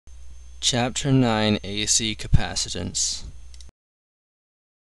Chapter 9 AC Capacitance.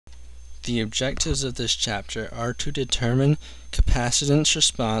 The objectives of this chapter are to determine capacitance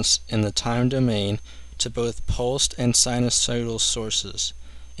response in the time domain to both pulsed and sinusoidal sources,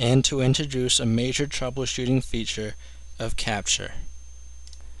 and to introduce a major troubleshooting feature of capture.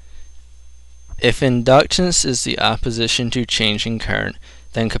 If inductance is the opposition to changing current,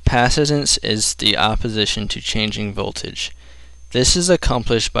 then capacitance is the opposition to changing voltage. This is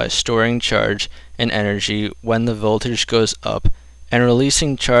accomplished by storing charge and energy when the voltage goes up and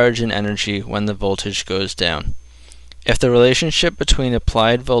releasing charge and energy when the voltage goes down. If the relationship between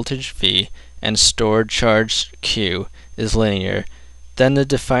applied voltage V and stored charge Q is linear, then the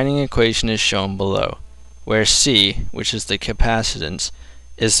defining equation is shown below, where C, which is the capacitance,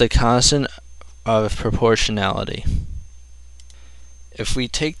 is the constant of proportionality. If we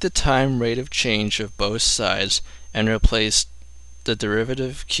take the time rate of change of both sides and replace the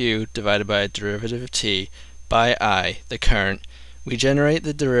derivative Q divided by derivative T by I, the current, we generate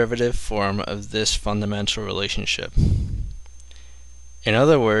the derivative form of this fundamental relationship. In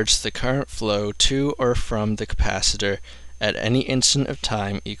other words, the current flow to or from the capacitor at any instant of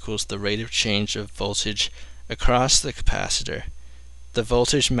time equals the rate of change of voltage across the capacitor. The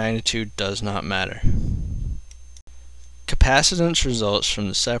voltage magnitude does not matter. Capacitance results from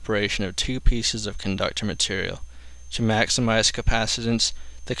the separation of two pieces of conductor material. To maximize capacitance,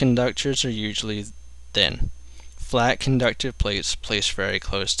 the conductors are usually thin, flat conductive plates placed very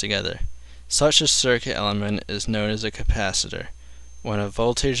close together. Such a circuit element is known as a capacitor. When a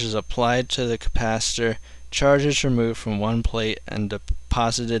voltage is applied to the capacitor, charge is removed from one plate and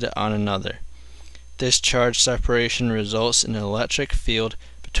deposited on another. This charge separation results in an electric field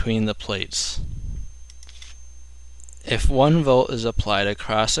between the plates. If 1 volt is applied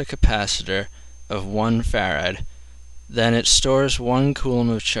across a capacitor of 1 farad, then it stores 1 coulomb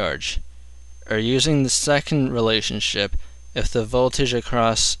of charge. Or using the second relationship, if the voltage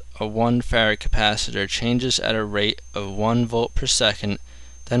across a 1 farad capacitor changes at a rate of 1 volt per second,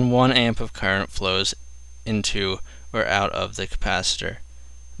 then 1 amp of current flows into or out of the capacitor.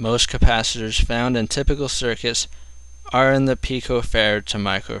 Most capacitors found in typical circuits are in the picofarad to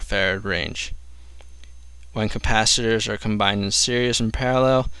microfarad range. When capacitors are combined in series and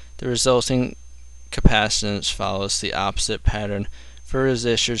parallel, the resulting capacitance follows the opposite pattern for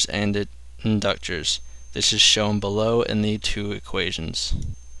resistors and inductors. This is shown below in the two equations.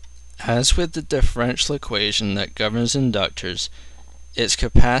 As with the differential equation that governs inductors, its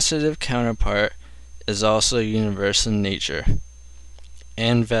capacitive counterpart is also universal in nature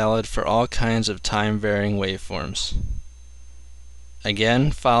and valid for all kinds of time-varying waveforms.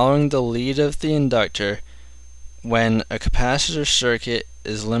 Again, following the lead of the inductor, when a capacitor circuit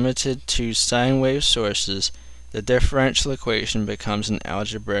is limited to sine wave sources, the differential equation becomes an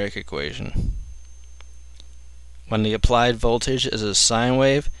algebraic equation. When the applied voltage is a sine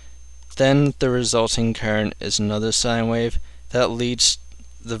wave, then the resulting current is another sine wave that leads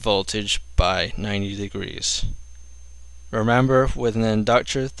the voltage by 90 degrees. Remember, with an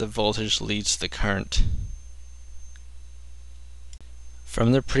inductor, the voltage leads the current.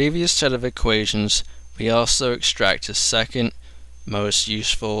 From the previous set of equations, we also extract a second most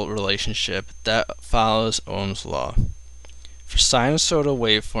useful relationship that follows Ohm's law. For sinusoidal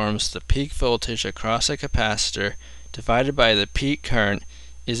waveforms, the peak voltage across a capacitor divided by the peak current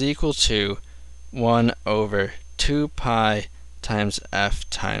is equal to 1 over 2 pi times F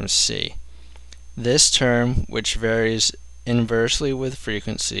times C. This term, which varies inversely with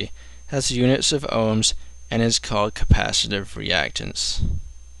frequency, has units of ohms and is called capacitive reactance.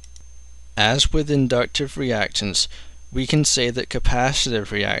 As with inductive reactance, we can say that capacitive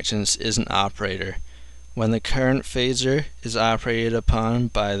reactance is an operator. When the current phasor is operated upon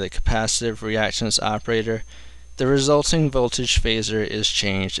by the capacitive reactance operator, the resulting voltage phasor is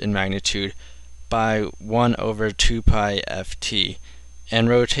changed in magnitude by 1 over 2 pi ft and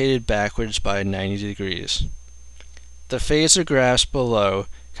rotated backwards by 90 degrees. The phasor graphs below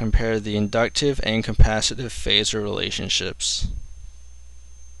compare the inductive and capacitive phasor relationships.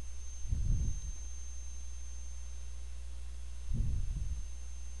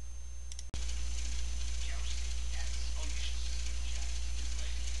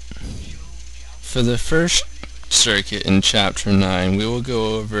 For the first circuit in Chapter 9, we will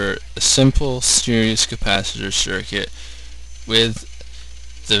go over a simple series capacitor circuit with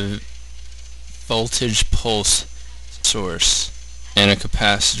the voltage pulse source and a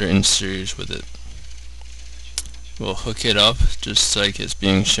capacitor in series with it. We'll hook it up just like it's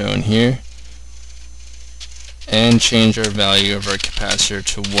being shown here and change our value of our capacitor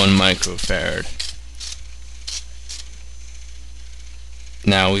to 1 microfarad.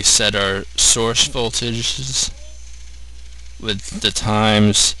 Now we set our source voltages with the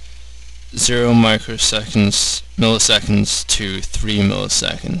times 0 milliseconds to 3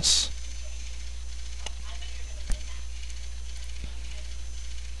 milliseconds.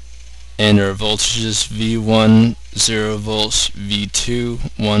 And our voltages V1, 0 volts,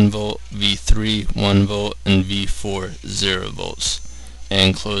 V2, 1 volt, V3, 1 volt, and V4, 0 volts.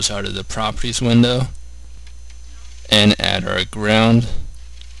 And close out of the properties window and add our ground.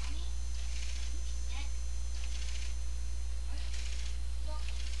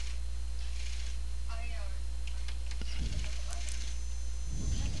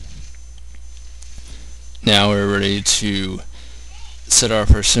 Now we're ready to set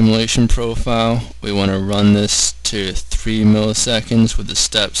off our simulation profile. We want to run this to 3 milliseconds with a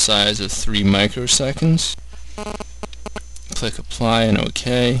step size of 3 microseconds. Click apply and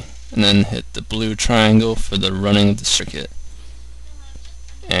OK, and then hit the blue triangle for the running of the circuit.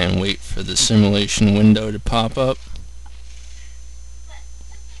 And wait for the simulation window to pop up.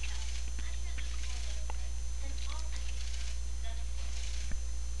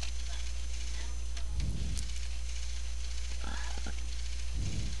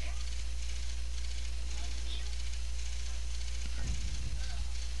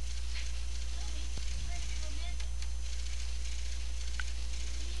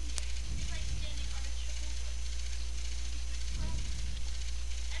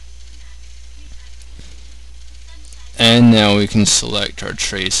 And now we can select our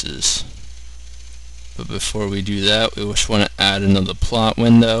traces. But before we do that, we just want to add another plot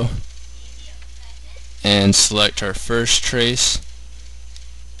window and select our first trace.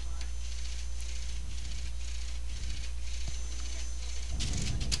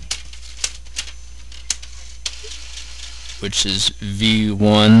 Which is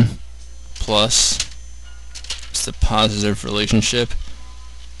V1 plus. It's the positive relationship.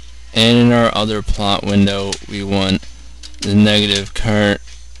 And in our other plot window, we want the negative current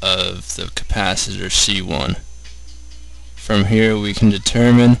of the capacitor C1. From here we can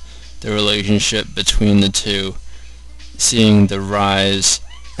determine the relationship between the two, seeing the rise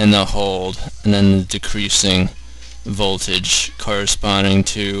and the hold, and then the decreasing voltage corresponding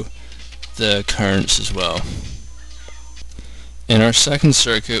to the currents as well. In our second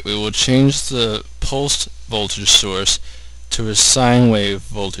circuit, we will change the pulsed voltage source to a sine wave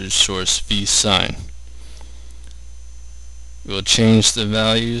voltage source V sine. We will change the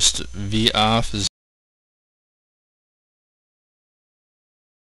values to V off as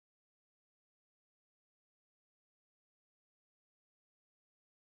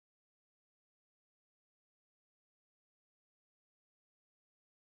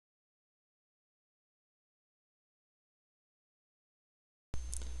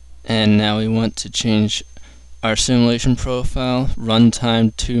and now we want to change our simulation profile,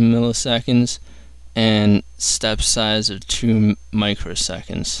 runtime 2 milliseconds, and step size of 2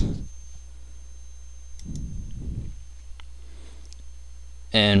 microseconds.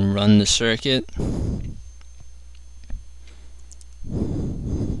 And run the circuit.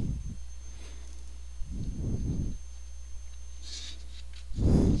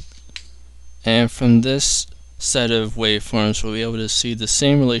 And from this set of waveforms, we'll be able to see the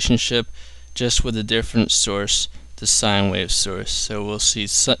same relationship just with a different source, the sine wave source. So we'll see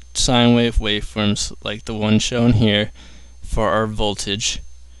sine wave waveforms like the one shown here for our voltage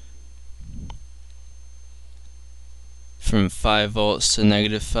from 5 volts to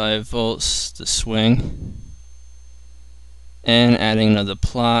negative 5 volts, the swing, and adding another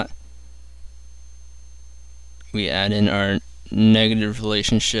plot, we add in our negative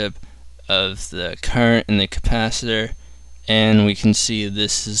relationship of the current in the capacitor, and we can see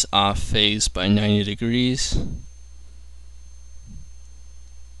this is off phase by 90 degrees.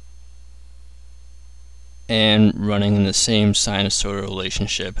 And running in the same sinusoidal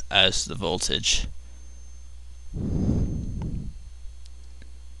relationship as the voltage.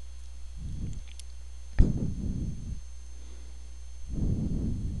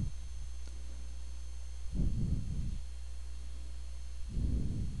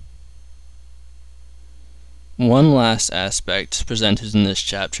 One last aspect presented in this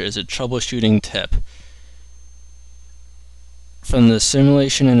chapter is a troubleshooting tip. From the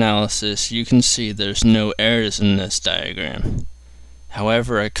simulation analysis, you can see there's no errors in this diagram.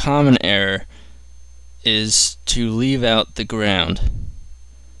 However, a common error is to leave out the ground.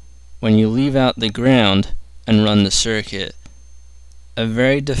 When you leave out the ground and run the circuit, a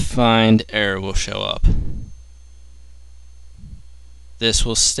very defined error will show up. This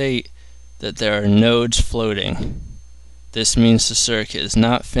will state that there are nodes floating. This means the circuit is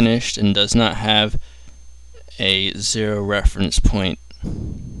not finished and does not have a zero reference point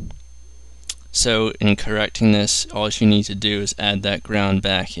So in correcting this, all you need to do is add that ground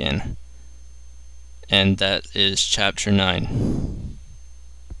back in. And that is chapter 9.